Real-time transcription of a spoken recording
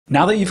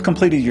Now that you've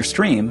completed your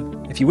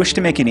stream, if you wish to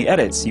make any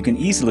edits, you can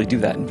easily do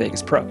that in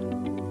Vegas Pro.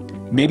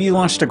 Maybe you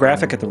launched a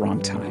graphic at the wrong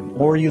time,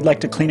 or you'd like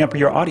to clean up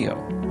your audio,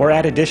 or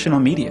add additional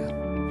media.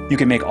 You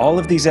can make all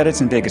of these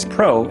edits in Vegas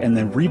Pro and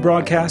then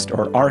rebroadcast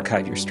or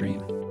archive your stream.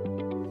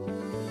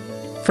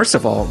 First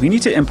of all, we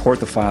need to import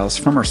the files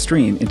from our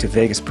stream into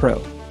Vegas Pro.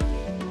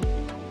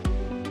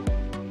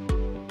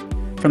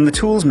 From the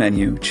Tools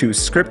menu, choose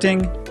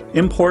Scripting,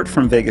 Import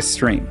from Vegas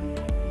Stream.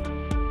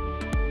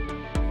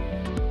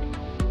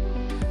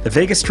 The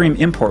Vegas Stream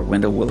import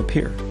window will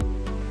appear.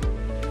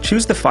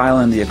 Choose the file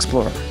in the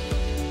Explorer.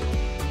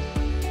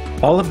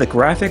 All of the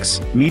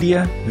graphics,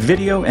 media,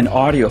 video, and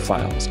audio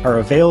files are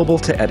available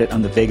to edit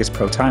on the Vegas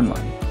Pro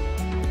timeline.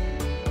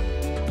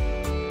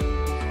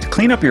 To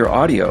clean up your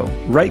audio,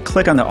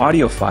 right-click on the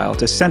audio file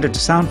to send it to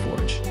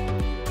SoundForge.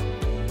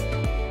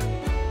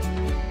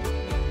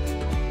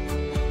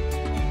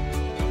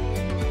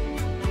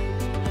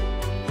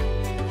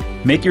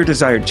 Make your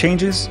desired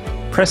changes,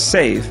 press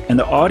Save, and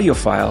the audio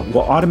file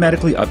will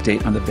automatically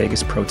update on the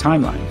Vegas Pro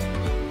timeline.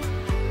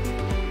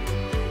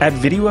 Add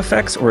video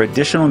effects or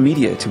additional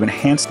media to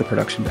enhance the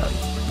production value.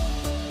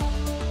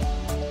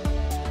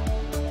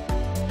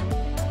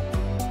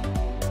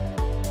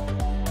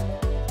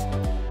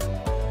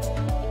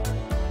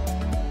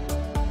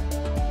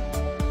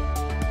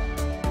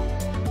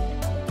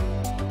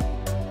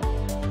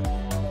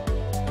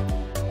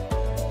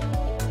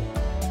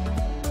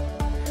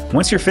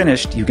 Once you're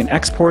finished, you can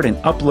export and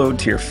upload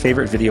to your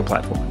favorite video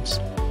platforms.